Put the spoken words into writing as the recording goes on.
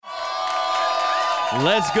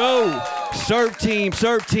Let's go. Serve team,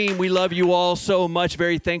 we love you all so much.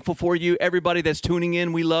 Very thankful for you. Everybody that's tuning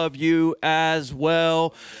in, we love you as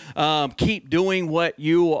well. Keep doing what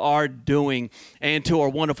you are doing. And to our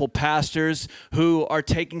wonderful pastors who are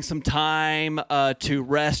taking some time to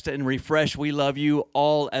rest and refresh, we love you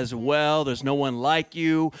all as well. There's no one like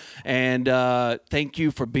you. And thank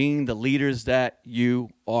you for being the leaders that you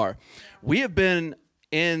are. We have been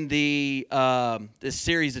in this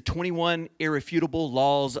series of 21 irrefutable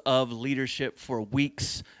laws of leadership for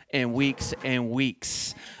weeks and weeks and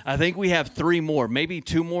weeks. I think we have 3 more, maybe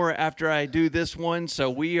 2 more after I do this one. So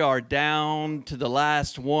we are down to the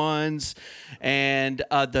last ones. And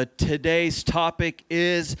today's topic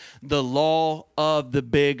is the law of the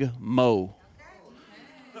big mo.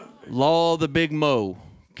 Law of the big mo.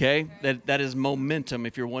 Okay, that is momentum,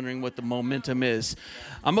 if you're wondering what the momentum is.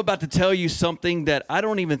 I'm about to tell you something that I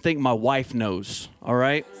don't even think my wife knows, all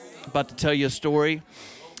right? I'm about to tell you a story,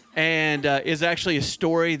 and it's actually a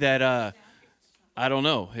story that, I don't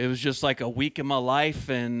know. It was just like a week in my life,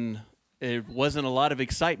 and it wasn't a lot of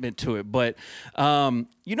excitement to it. But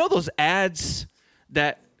you know those ads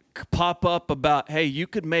that pop up about, hey, you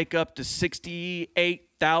could make up to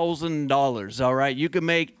 $68,000, all right? You could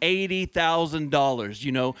make $80,000,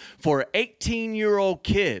 you know, for an 18-year-old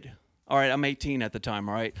kid. All right, I'm 18 at the time,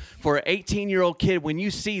 all right? For an 18-year-old kid, when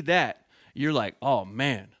you see that, you're like, oh,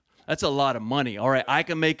 man, that's a lot of money. All right, I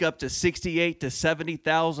can make up to $68,000 to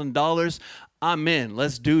 $70,000. I'm in.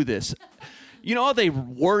 Let's do this. You know how they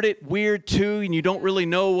word it weird, too, and you don't really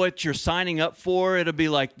know what you're signing up for? It'll be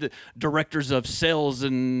like the directors of sales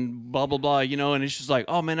and blah, blah, blah, you know, and it's just like,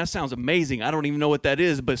 oh, man, that sounds amazing. I don't even know what that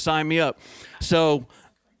is, but sign me up. So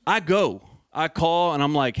I go. I call, and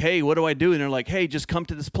I'm like, hey, what do I do? And they're like, hey, just come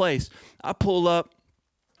to this place. I pull up,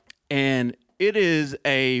 and it is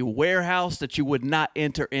a warehouse that you would not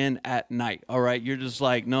enter in at night, all right? You're just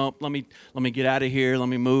like, nope, let me get out of here, let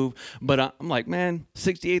me move. But I'm like, man,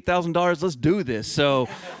 $68,000, let's do this. So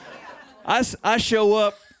I show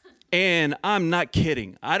up, and I'm not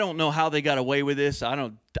kidding. I don't know how they got away with this.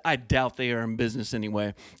 I doubt they are in business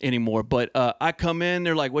anymore. But I come in,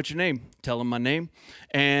 they're like, what's your name? Tell them my name.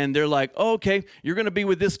 And they're like, oh, okay, you're going to be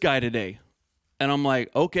with this guy today. And I'm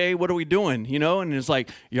like, okay, what are we doing? You know, and it's like,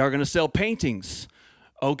 y'all going to sell paintings.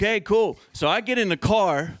 Okay, cool. So I get in the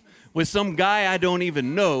car with some guy I don't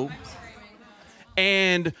even know.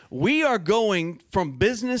 And we are going from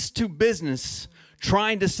business to business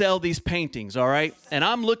trying to sell these paintings, all right? And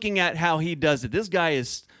I'm looking at how he does it. This guy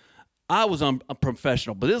I was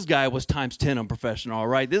unprofessional, but this guy was times 10 unprofessional, all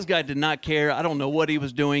right? This guy did not care. I don't know what he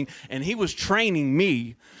was doing, and he was training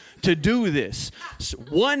me to do this. So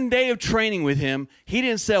one day of training with him, he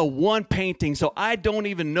didn't sell one painting, so I don't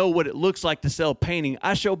even know what it looks like to sell a painting.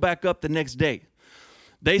 I show back up the next day.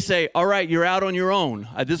 They say, all right, you're out on your own.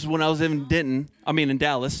 This is when I was in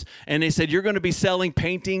Dallas. And they said, you're going to be selling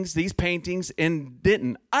these paintings in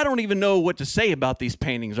Denton. I don't even know what to say about these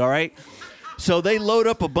paintings, all right? So they load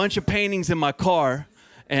up a bunch of paintings in my car,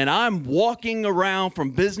 and I'm walking around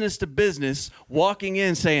from business to business, walking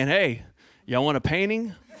in saying, hey, y'all want a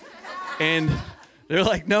painting? And they're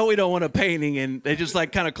like, no, we don't want a painting. And they just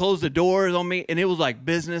like kind of closed the doors on me. And it was like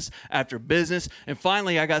business after business. And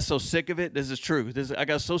finally, I got so sick of it. This is true. I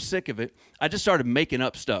got so sick of it. I just started making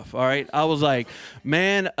up stuff. All right. I was like,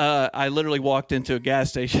 man, I literally walked into a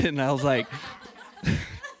gas station and I was like,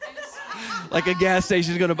 like a gas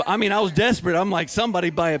station is going to, I was desperate. I'm like,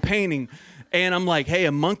 somebody buy a painting. And I'm like, hey,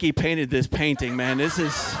 a monkey painted this painting, man. This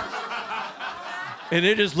is... And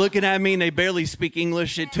they're just looking at me, and they barely speak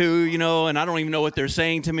English too, you know, and I don't even know what they're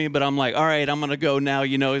saying to me, but I'm like, all right, I'm going to go now,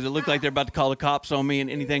 you know. Does it look like they're about to call the cops on me and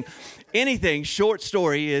anything? Short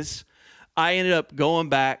story is I ended up going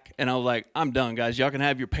back, and I was like, I'm done, guys. Y'all can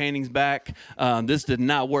have your paintings back. This did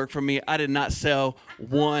not work for me. I did not sell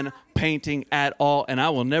one painting at all, and I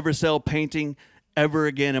will never sell painting ever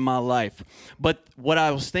again in my life. But what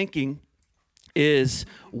I was thinking is,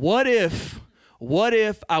 what if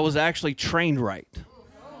I was actually trained right?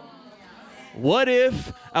 What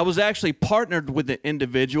if I was actually partnered with an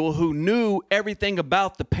individual who knew everything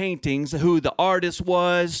about the paintings, who the artist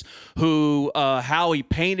was, how he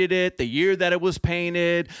painted it, the year that it was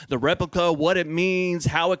painted, the replica, what it means,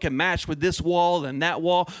 how it can match with this wall and that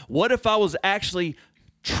wall? What if I was actually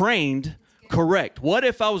trained correct? What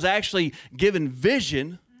if I was actually given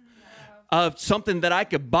vision of something that I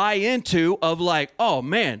could buy into, of like, oh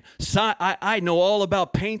man, I know all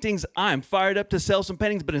about paintings. I'm fired up to sell some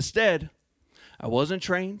paintings, but instead, I wasn't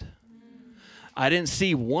trained. I didn't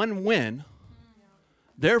see one win.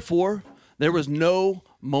 Therefore, there was no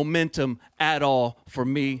momentum at all for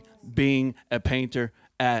me being a painter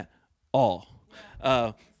at all.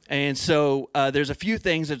 And so there's a few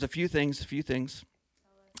things.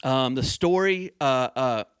 The story,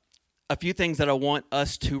 a few things that I want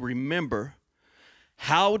us to remember.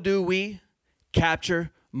 How do we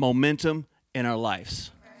capture momentum in our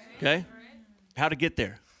lives? Okay? How to get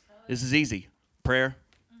there. This is easy. Prayer.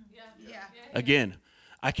 Again,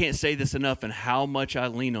 I can't say this enough and how much I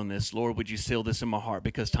lean on this. Lord, would you seal this in my heart?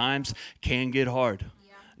 Because times can get hard.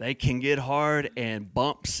 They can get hard, and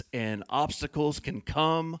bumps and obstacles can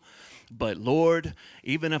come. But Lord,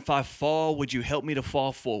 even if I fall, would you help me to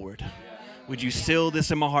fall forward? Would you seal this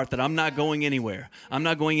in my heart that I'm not going anywhere? I'm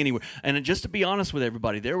not going anywhere. And just to be honest with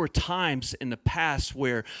everybody, there were times in the past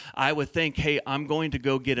where I would think, hey, I'm going to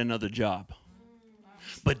go get another job.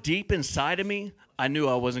 But deep inside of me, I knew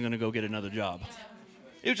I wasn't going to go get another job.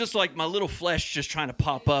 It was just like my little flesh just trying to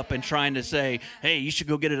pop up and trying to say, hey, you should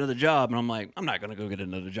go get another job. And I'm like, I'm not going to go get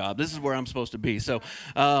another job. This is where I'm supposed to be. So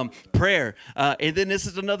prayer. And then this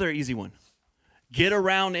is another easy one. Get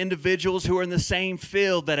around individuals who are in the same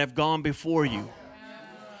field that have gone before you.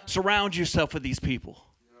 Surround yourself with these people.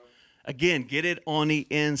 Again, get it on the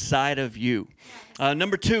inside of you.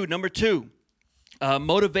 Number two,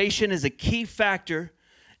 motivation is a key factor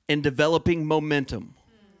in developing momentum.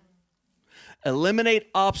 Eliminate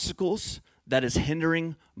obstacles that is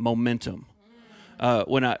hindering momentum.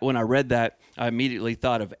 When I read that, I immediately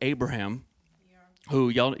thought of Abraham, who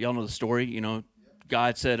y'all know the story. You know,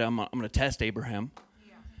 God said, "I'm going to test Abraham.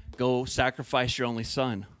 Go sacrifice your only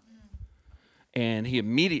son." And he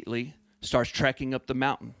immediately starts trekking up the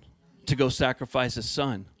mountain to go sacrifice his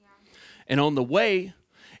son. And on the way,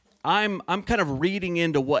 I'm kind of reading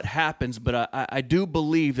into what happens, but I do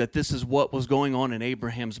believe that this is what was going on in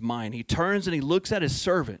Abraham's mind. He turns and he looks at his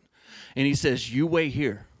servant, and he says, you wait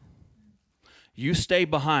here. You stay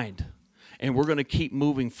behind, and we're going to keep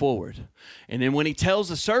moving forward. And then when he tells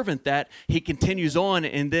the servant that, he continues on,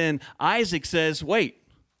 and then Isaac says, wait,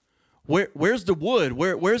 where's the wood?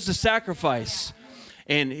 Where's the sacrifice?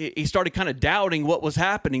 And he started kind of doubting what was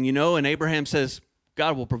happening, you know, and Abraham says,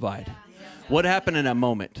 God will provide. What happened in that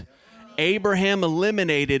moment? Abraham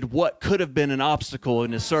eliminated what could have been an obstacle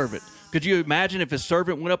in his servant. Could you imagine if his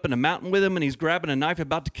servant went up in the mountain with him and he's grabbing a knife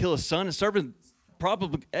about to kill his son? His servant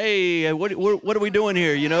probably, hey, what are we doing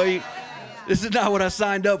here? You know, this is not what I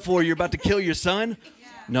signed up for. You're about to kill your son?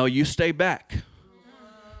 No, you stay back.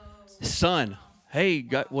 Son, hey,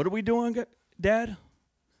 God, what are we doing, Dad?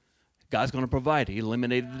 God's going to provide. He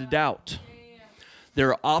eliminated the doubt. There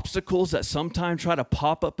are obstacles that sometimes try to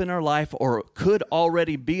pop up in our life or could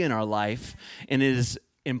already be in our life, and it is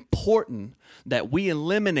important that we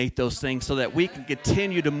eliminate those things so that we can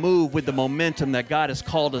continue to move with the momentum that God has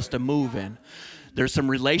called us to move in. There's some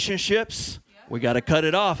relationships. We got to cut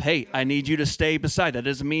it off. Hey, I need you to stay beside. That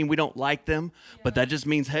doesn't mean we don't like them, but that just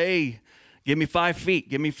means, hey, give me 5 feet.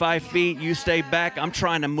 Give me 5 feet. You stay back. I'm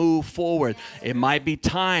trying to move forward. It might be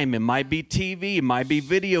time. It might be TV. It might be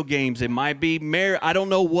video games. It might be marriage. I don't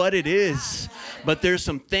know what it is. But there's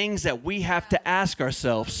some things that we have to ask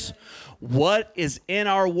ourselves. What is in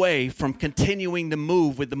our way from continuing to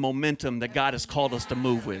move with the momentum that God has called us to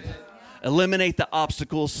move with? Eliminate the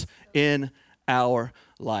obstacles in our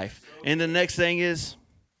life. And the next thing is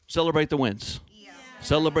celebrate the wins.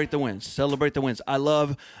 Celebrate the wins. Celebrate the wins. I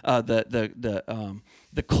love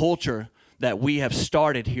the culture that we have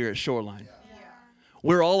started here at Shoreline.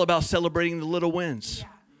 We're all about celebrating the little wins.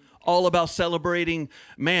 All about celebrating,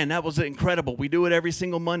 man, that was incredible. We do it every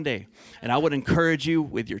single Monday. And I would encourage you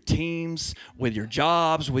with your teams, with your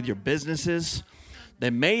jobs, with your businesses.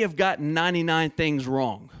 They may have gotten 99 things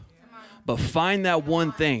wrong, but find that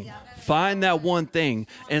one thing. Find that one thing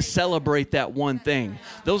and celebrate that one thing.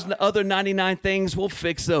 Those other 99 things, we'll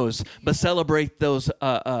fix those, but celebrate those.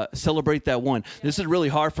 Celebrate that one. This is really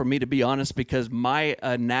hard for me, to be honest, because my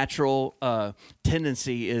natural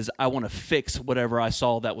tendency is I want to fix whatever I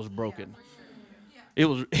saw that was broken.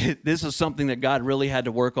 This is something that God really had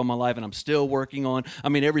to work on my life, and I'm still working on. I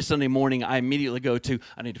mean, every Sunday morning, I immediately go to,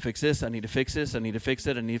 I need to fix this, I need to fix this, I need to fix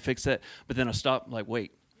it, I need to fix that. But then I stop, like,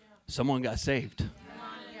 wait, someone got saved.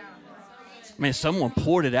 Man, someone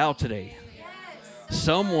poured it out today.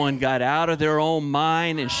 Someone got out of their own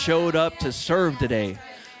mind and showed up to serve today.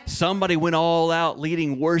 Somebody went all out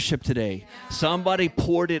leading worship today. Somebody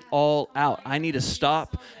poured it all out. I need to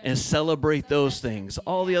stop and celebrate those things.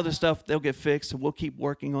 All the other stuff, they'll get fixed, and we'll keep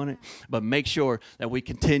working on it. But make sure that we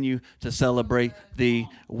continue to celebrate the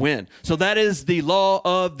win. So that is the law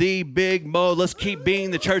of the big mo. Let's keep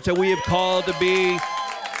being the church that we have called to be.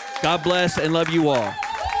 God bless and love you all.